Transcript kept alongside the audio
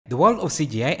The world of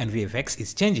CGI and VFX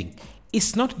is changing.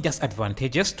 It's not just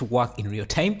advantageous to work in real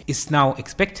time, it's now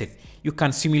expected. You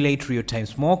can simulate real-time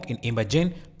smoke in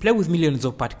Imagen, play with millions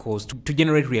of particles to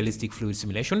generate realistic fluid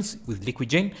simulations with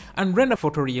LiquidGen, and render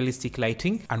photorealistic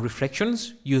lighting and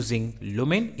reflections using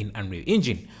Lumen in Unreal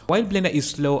Engine. While Blender is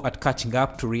slow at catching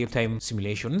up to real-time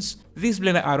simulations, these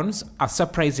Blender add-ons are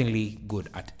surprisingly good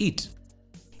at it.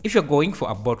 If you're going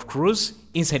for a boat cruise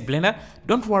inside Blender,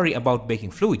 don't worry about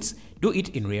baking fluids. Do it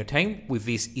in real time with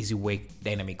this Easy Wake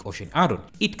Dynamic Ocean add-on.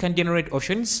 It can generate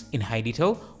oceans in high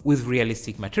detail with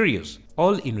realistic materials,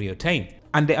 all in real time.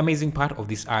 And the amazing part of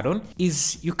this add-on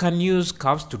is you can use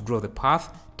curves to draw the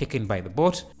path taken by the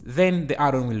boat, then the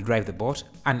add-on will drive the boat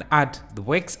and add the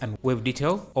wakes and wave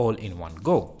detail all in one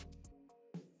go.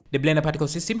 The Blender particle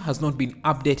system has not been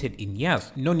updated in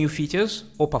years, no new features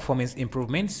or performance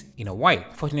improvements in a while.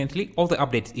 Fortunately, all the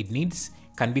updates it needs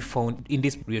can be found in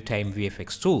this real-time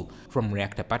VFX tool, from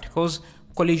reactor particles,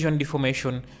 collision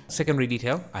deformation, secondary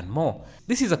detail, and more.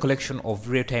 This is a collection of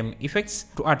real-time effects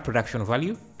to add production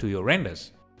value to your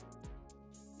renders.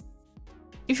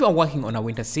 If you are working on a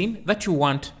winter scene that you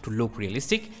want to look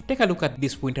realistic, take a look at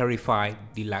this Winter Refi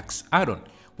Deluxe add-on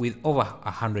with over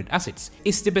 100 assets.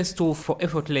 It's the best tool for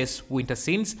effortless winter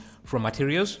scenes, from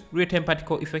materials, real-time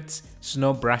particle effects,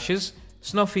 snow brushes,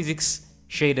 snow physics,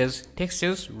 shaders,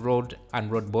 textures, road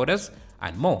and road borders,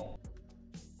 and more.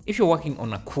 If you're working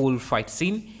on a cool fight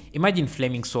scene, imagine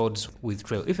flaming swords with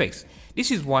trail effects. This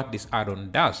is what this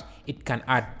add-on does. It can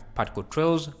add particle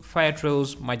trails, fire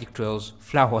trails, magic trails,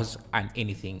 flowers, and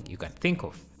anything you can think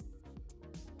of.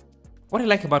 What I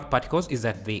like about particles is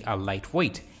that they are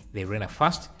lightweight, they render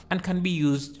fast, and can be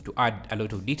used to add a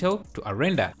lot of detail to a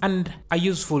render, and are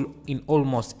useful in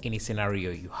almost any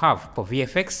scenario you have. For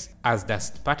VFX, as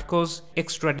dust particles,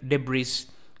 extra debris,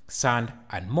 sand,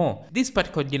 and more. This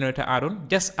particle generator add-on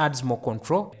just adds more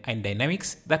control and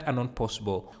dynamics that are not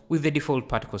possible with the default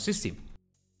particle system.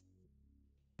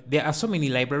 There are so many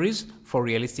libraries for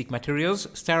realistic materials,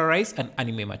 stylize and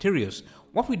anime materials.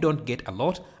 What we don't get a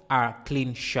lot are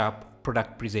clean, sharp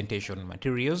product presentation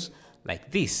materials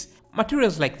like this.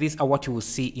 Materials like this are what you will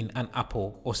see in an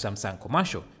Apple or Samsung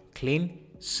commercial. Clean,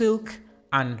 silk,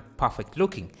 and perfect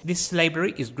looking. This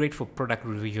library is great for product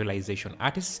visualization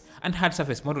artists and hard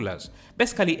surface modelers,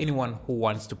 basically anyone who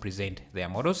wants to present their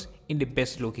models in the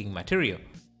best looking material.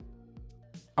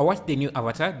 I watched the new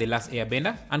Avatar, The Last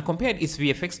Airbender, and compared its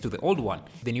VFX to the old one.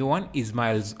 The new one is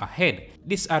miles ahead.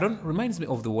 This add-on reminds me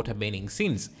of the water bending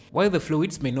scenes. While the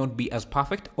fluids may not be as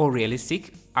perfect or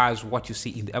realistic as what you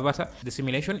see in the Avatar, the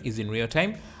simulation is in real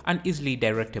time and easily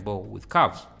directable with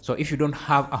curves. So if you don't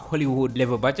have a Hollywood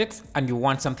level budget and you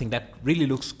want something that really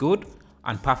looks good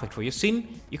and perfect for your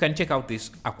scene, you can check out this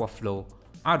Aquaflow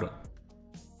add-on.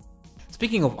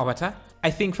 Speaking of Avatar,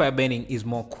 I think fire bending is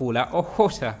more cooler or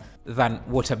hotter than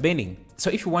water bending.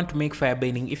 So if you want to make fire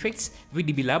bending effects,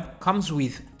 VDB Lab comes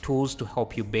with tools to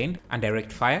help you bend and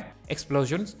direct fire,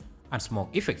 explosions, and smoke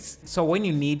effects. So when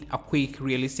you need a quick,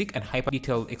 realistic, and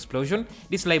hyper-detailed explosion,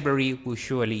 this library will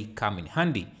surely come in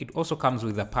handy. It also comes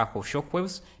with a pack of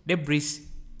shockwaves, debris,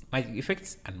 magic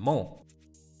effects, and more.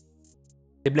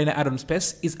 The Blender add-on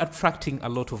space is attracting a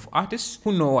lot of artists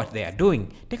who know what they are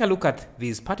doing. Take a look at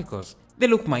these particles. They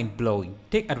look mind-blowing.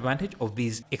 Take advantage of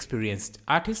these experienced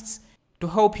artists to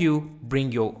help you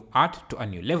bring your art to a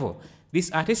new level.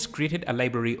 These artists created a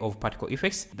library of particle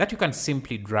effects that you can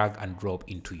simply drag and drop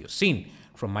into your scene,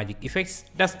 from magic effects,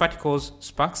 dust particles,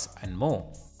 sparks, and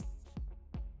more.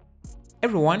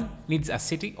 Everyone needs a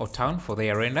city or town for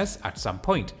their renders at some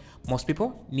point. Most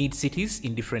people need cities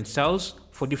in different styles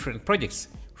for different projects,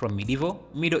 from medieval,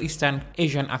 Middle Eastern,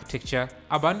 Asian architecture,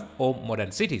 urban, or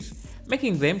modern cities.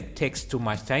 Making them takes too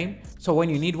much time, so when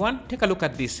you need one, take a look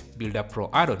at this Builder Pro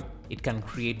add-on. It can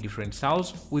create different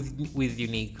styles with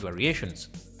unique variations.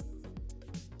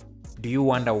 Do you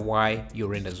wonder why your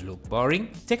renders look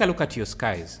boring? Take a look at your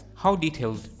skies. How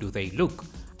detailed do they look?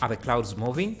 Are the clouds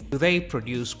moving? Do they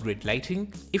produce great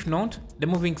lighting? If not, the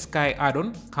Moving Sky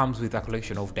add-on comes with a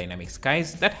collection of dynamic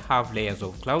skies that have layers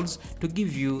of clouds to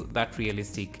give you that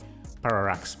realistic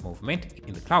parallax movement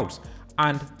in the clouds.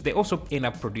 And they also end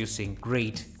up producing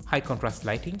great high contrast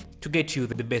lighting to get you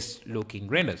the best looking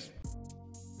renders.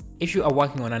 If you are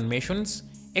working on animations,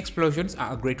 explosions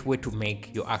are a great way to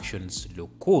make your actions look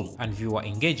cool and viewer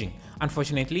engaging.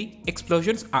 Unfortunately,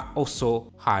 explosions are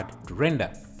also hard to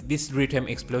render. This real-time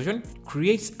explosion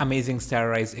creates amazing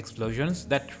stylized explosions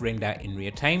that render in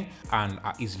real time and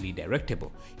are easily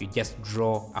directable. You just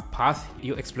draw a path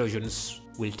your explosions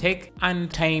will take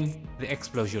and time the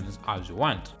explosions as you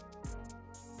want.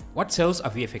 What sells a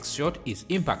VFX shot is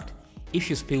impact. If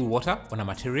you spill water on a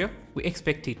material, we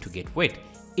expect it to get wet.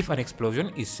 If an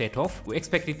explosion is set off, we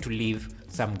expect it to leave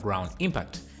some ground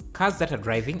impact. Cars that are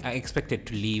driving are expected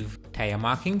to leave tire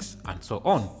markings and so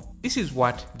on. This is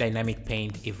what Dynamic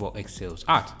Paint Evo excels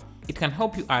at. It can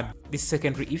help you add these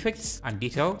secondary effects and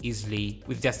detail easily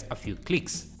with just a few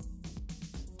clicks.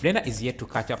 Blender is yet to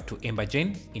catch up to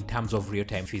Embergen in terms of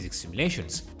real-time physics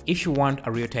simulations. If you want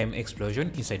a real-time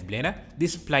explosion inside Blender,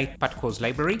 this Spight Particles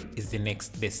library is the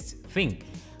next best thing.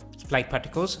 Spight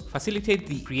Particles facilitate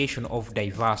the creation of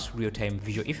diverse real-time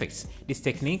visual effects. This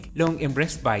technique, long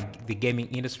embraced by the gaming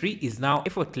industry, is now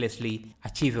effortlessly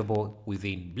achievable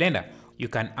within Blender. You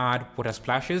can add water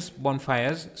splashes,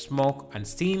 bonfires, smoke, and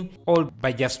steam, all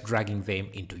by just dragging them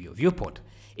into your viewport.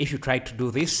 If you try to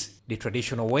do this the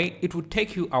traditional way, it would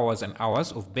take you hours and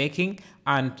hours of baking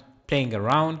and playing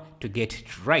around to get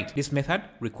it right. This method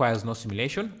requires no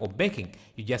simulation or baking.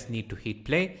 You just need to hit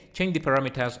play, change the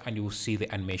parameters, and you will see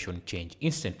the animation change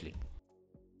instantly.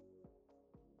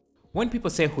 When people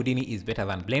say Houdini is better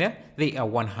than Blender, they are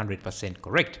 100%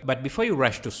 correct. But before you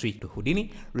rush to switch to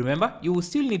Houdini, remember you will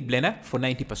still need Blender for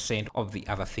 90% of the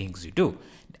other things you do.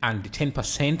 And the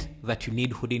 10% that you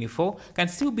need Houdini for can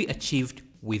still be achieved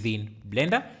within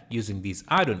Blender using these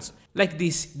add-ons, like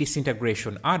this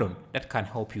disintegration add-on that can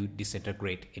help you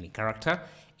disintegrate any character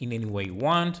in any way you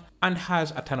want and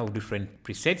has a ton of different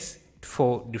presets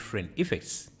for different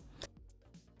effects.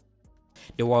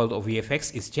 The world of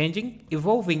VFX is changing,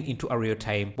 evolving into a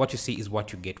real-time what you see is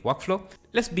what you get workflow.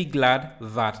 Let's be glad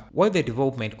that while the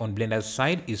development on Blender's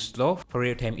side is slow for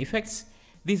real-time effects,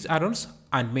 these add-ons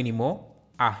and many more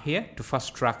are here to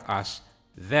fast-track us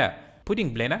there,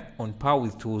 putting Blender on par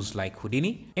with tools like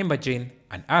Houdini, Embergen,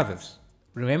 and others.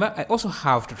 Remember, I also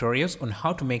have tutorials on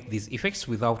how to make these effects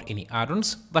without any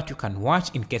add-ons that you can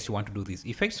watch in case you want to do these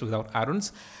effects without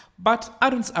add-ons. But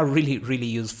add-ons are really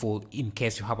useful in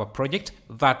case you have a project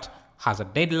that has a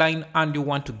deadline and you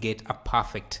want to get a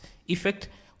perfect effect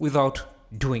without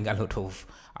doing a lot of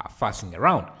fussing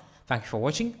around. Thank you for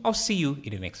watching. I'll see you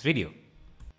in the next video.